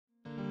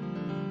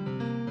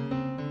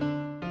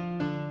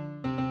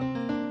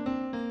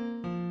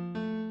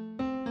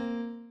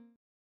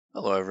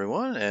Hello,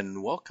 everyone,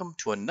 and welcome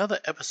to another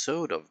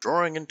episode of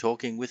Drawing and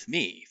Talking with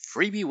me,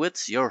 Freebie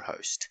Wits, your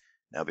host.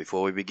 Now,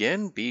 before we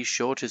begin, be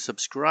sure to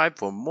subscribe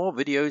for more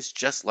videos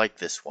just like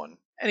this one.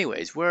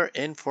 Anyways, we're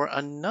in for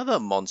another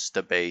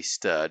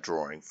monster-based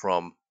drawing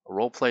from a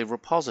roleplay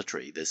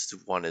repository. This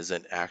one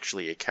isn't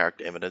actually a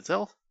character in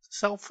itself.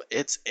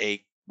 It's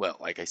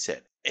like I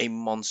said, a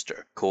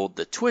monster called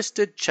the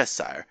Twisted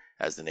Cheshire.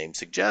 As the name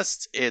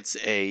suggests, it's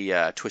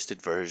a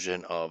twisted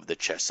version of the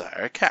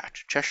Cheshire cat.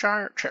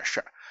 Cheshire.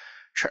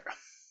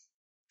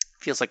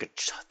 Feels like a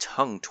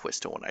tongue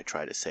twister when I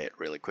try to say it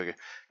really quick.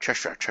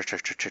 Cheshire.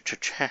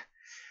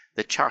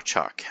 The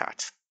Cha-Cha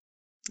cat.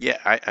 Yeah,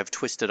 I've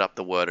twisted up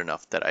the word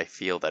enough that I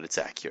feel that it's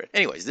accurate.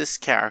 Anyways, this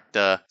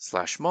character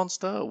 /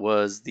 monster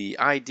was the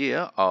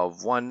idea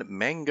of one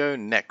Mango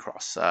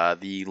Necros.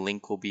 The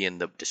link will be in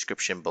the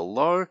description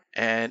below,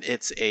 and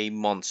it's a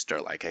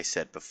monster, like I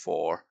said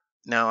before.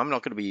 Now, I'm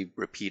not going to be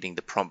repeating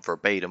the prompt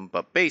verbatim,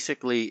 but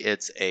basically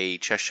it's a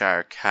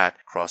Cheshire cat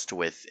crossed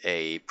with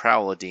a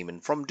Prowler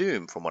demon from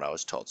Doom, from what I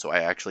was told. So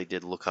I actually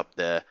did look up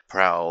the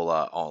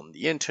Prowler on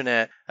the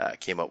internet,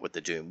 came up with the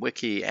Doom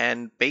wiki,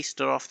 and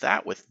based it off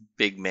that with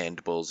big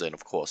mandibles and,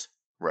 of course,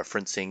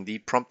 referencing the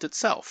prompt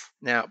itself.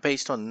 Now,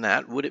 based on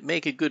that, would it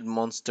make a good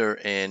monster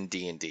in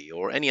D&D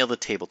or any other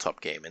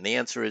tabletop game? And the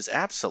answer is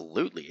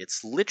absolutely.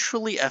 It's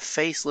literally a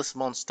faceless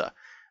monster.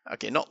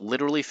 Okay, not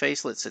literally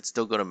faceless, it's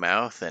still got a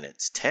mouth, and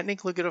it's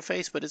technically got a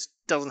face, but it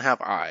doesn't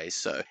have eyes,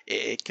 so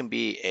it can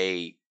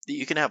be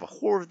you can have a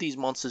horde of these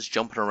monsters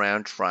jumping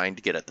around trying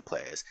to get at the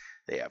players.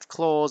 They have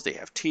claws, they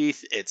have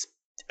teeth, it's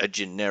a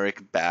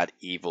generic bad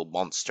evil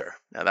monster.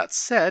 Now that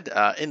said,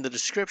 in the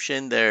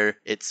description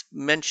it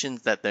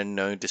mentions that they're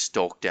known to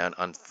stalk down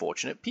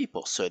unfortunate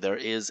people, so there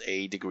is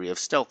a degree of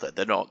stealth there.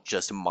 They're not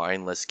just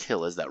mindless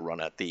killers that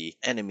run at the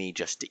enemy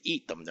just to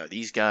eat them. No,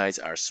 these guys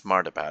are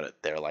smart about it.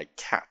 They're like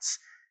cats.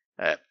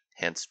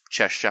 Hence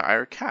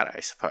Cheshire cat, I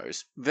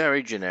suppose.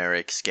 Very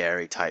generic,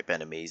 scary type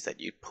enemies that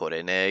you'd put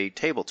in a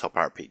tabletop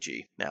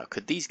RPG. Now,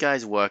 could these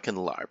guys work in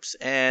LARPs?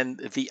 And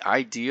the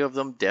idea of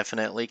them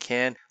definitely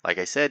can. Like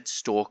I said,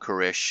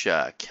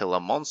 stalkerish killer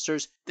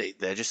monsters.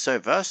 They're just so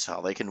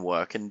versatile. They can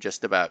work in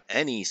just about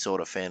any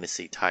sort of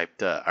fantasy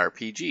typed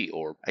RPG,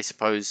 or I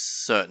suppose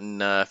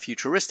certain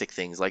futuristic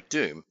things like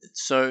Doom.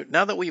 So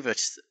now that we've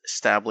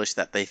established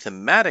that they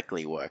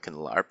thematically work in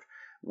LARP,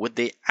 would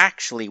they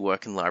actually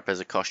work in LARP as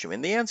a costume?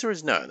 And the answer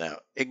is no. Now,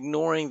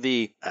 ignoring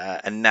the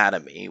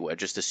anatomy, we're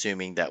just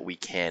assuming that we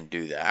can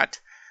do that.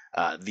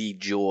 The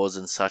jaws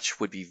and such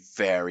would be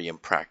very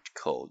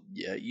impractical.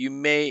 You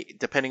may,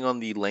 depending on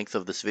the length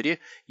of this video,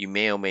 you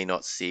may or may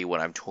not see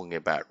what I'm talking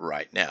about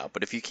right now.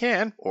 But if you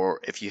can,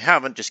 or if you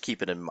haven't, just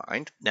keep it in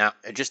mind. Now,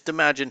 just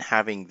imagine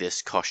having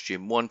this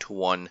costume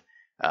one-to-one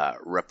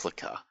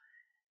replica.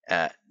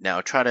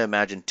 Now, try to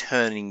imagine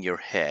turning your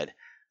head,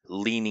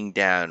 leaning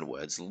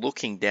downwards,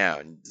 looking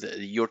down.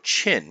 Your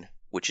chin,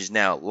 which is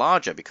now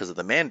larger because of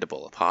the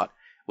mandible part,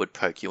 would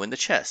poke you in the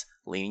chest.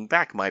 Leaning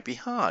back might be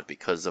hard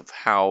because of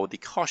how the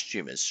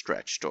costume is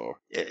stretched, or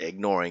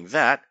ignoring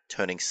that,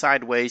 turning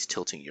sideways,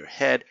 tilting your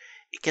head,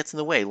 it gets in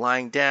the way.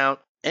 Lying down,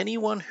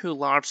 anyone who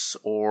LARPs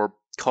or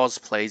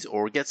cosplays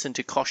or gets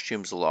into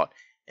costumes a lot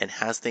and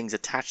has things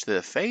attached to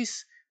their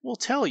face will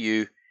tell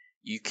you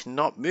you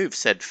cannot move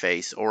said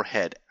face or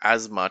head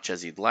as much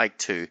as you'd like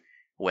to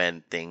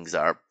when things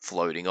are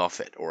floating off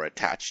it or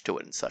attached to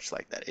it and such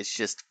like that. It's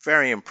just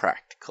very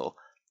impractical.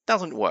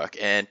 Doesn't work.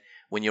 And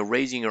when you're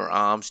raising your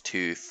arms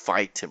to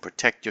fight and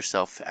protect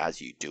yourself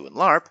as you do in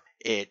LARP,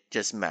 it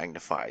just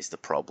magnifies the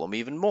problem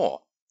even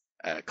more.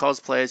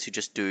 Cosplayers who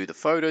just do the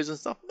photos and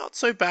stuff, not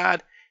so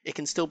bad. It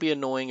can still be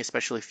annoying,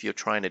 especially if you're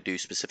trying to do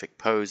specific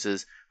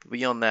poses. But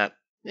beyond that,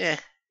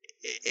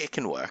 it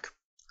can work.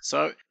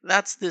 So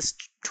that's this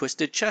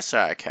Twisted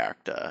Cheshire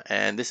character,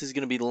 and this is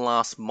going to be the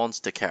last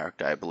monster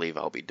character I believe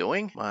I'll be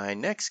doing. My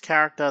next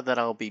character that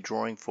I'll be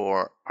drawing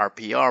for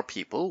RPR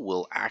people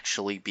will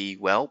actually be,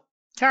 well,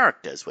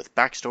 characters with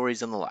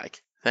backstories and the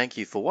like. Thank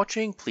you for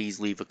watching. Please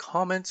leave a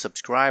comment,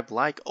 subscribe,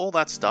 like, all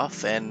that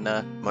stuff, and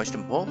most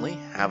importantly,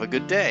 have a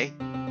good day.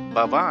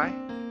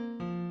 Bye-bye.